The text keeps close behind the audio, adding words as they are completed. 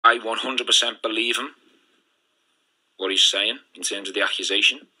I 100% believe him, what he's saying in terms of the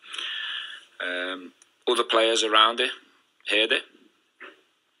accusation. Other players around it heard it.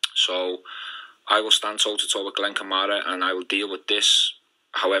 So I will stand toe-to-toe with Glen Kamara, and I will deal with this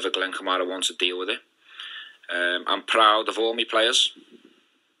however Glen Kamara wants to deal with it. I'm proud of all my players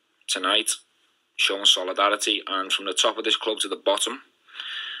tonight, showing solidarity, and from the top of this club to the bottom,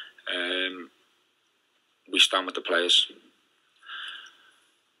 we stand with the players.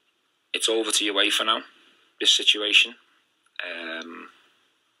 It's over to UEFA now, this situation,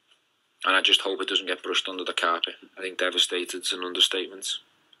 and I just hope it doesn't get brushed under the carpet. I think devastated is an understatement.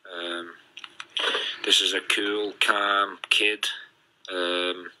 This is a cool, calm kid.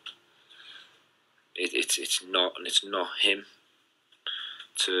 It's not him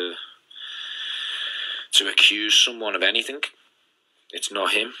to accuse someone of anything. It's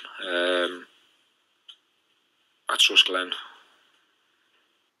not him. I trust Glen.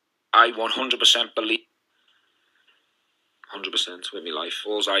 I 100% believe, 100% with my life.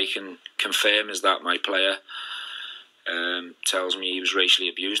 All I can confirm is that my player tells me he was racially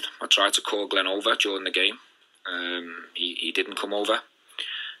abused. I tried to call Glen over during the game. He didn't come over.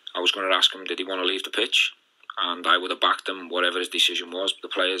 I was going to ask him, did he want to leave the pitch? And I would have backed him, whatever his decision was. The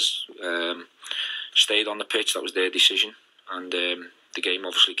players stayed on the pitch. That was their decision. And the game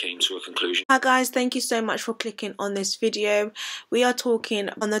obviously came to a conclusion. Hi guys, thank you so much for clicking on this video. We are talking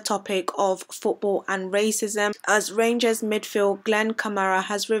on the topic of football and racism, as Rangers midfield Glen Kamara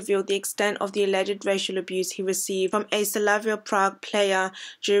has revealed the extent of the alleged racial abuse he received from a Slavia Prague player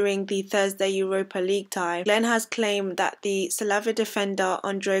during the Thursday Europa League tie. Glen has claimed that the Slavia defender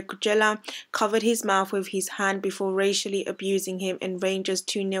Ondrej Kudela covered his mouth with his hand before racially abusing him in Rangers'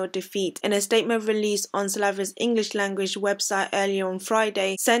 2-0 defeat. In a statement released on Slavia's English language website earlier on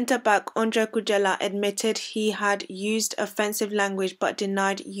Friday, centre-back Ondrej Kudela admitted he had used offensive language but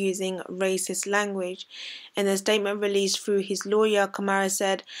denied using racist language. In a statement released through his lawyer, Kamara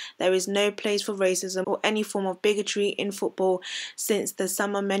said there is no place for racism or any form of bigotry in football. Since the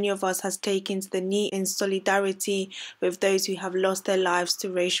summer, many of us has taken to the knee in solidarity with those who have lost their lives to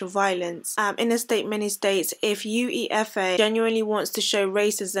racial violence. In a statement, he states, if UEFA genuinely wants to show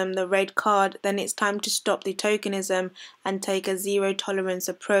racism the red card, then it's time to stop the tokenism and take a zero-tolerance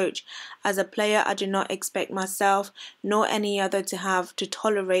approach. As a player, I do not expect myself nor any other to have to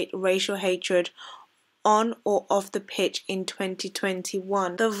tolerate racial hatred on or off the pitch in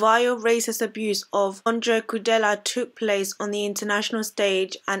 2021. The vile racist abuse of Ondrej Kudela took place on the international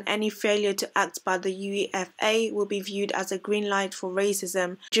stage, and any failure to act by the UEFA will be viewed as a green light for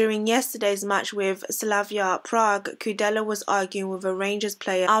racism. During yesterday's match with Slavia Prague, Kudela was arguing with a Rangers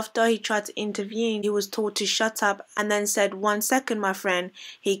player. After he tried to intervene, he was told to shut up and then said, "1 second, my friend."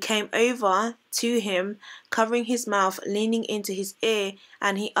 He came over to him, covering his mouth, leaning into his ear,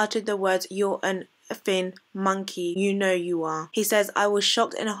 and he uttered the words, "You're an effing monkey, you know you are." He says, "I was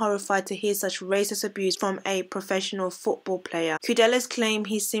shocked and horrified to hear such racist abuse from a professional football player." Kudela's claim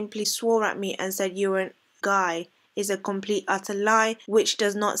he simply swore at me and said you're a guy is a complete utter lie, which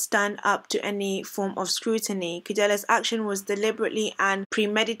does not stand up to any form of scrutiny. Kudela's action was deliberately and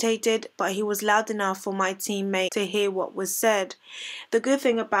premeditated, but he was loud enough for my teammate to hear what was said. The good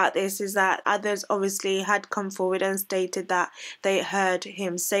thing about this is that others obviously had come forward and stated that they heard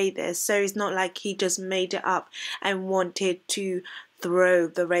him say this, so it's not like he just made it up and wanted to throw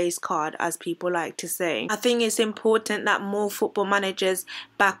the race card, as people like to say. I think it's important that more football managers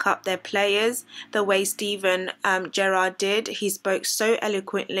back up their players the way Steven Gerrard did. He spoke so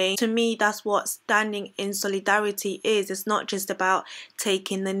eloquently. To me, that's what standing in solidarity is. It's not just about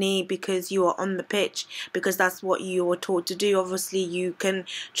taking the knee because you are on the pitch, because that's what you were taught to do. Obviously, you can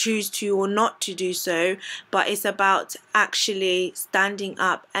choose to or not to do so, but it's about actually standing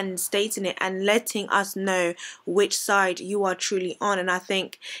up and stating it and letting us know which side you are truly on. And I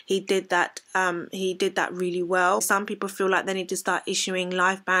think he did that. He did that really well. Some people feel like they need to start issuing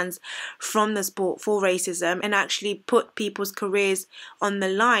life bans from the sport for racism and actually put people's careers on the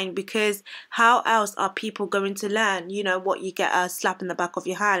line, because how else are people going to learn? You know what, you get a slap in the back of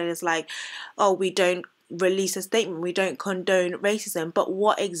your hand and it's like, oh, we don't release a statement, we don't condone racism. But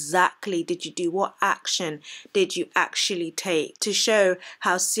what exactly did you do? What action did you actually take to show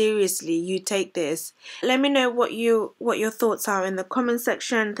how seriously you take this? Let me know what your thoughts are in the comment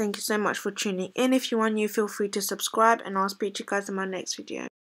section. Thank you so much for tuning in. If you are new, feel free to subscribe, and I'll speak to you guys in my next video.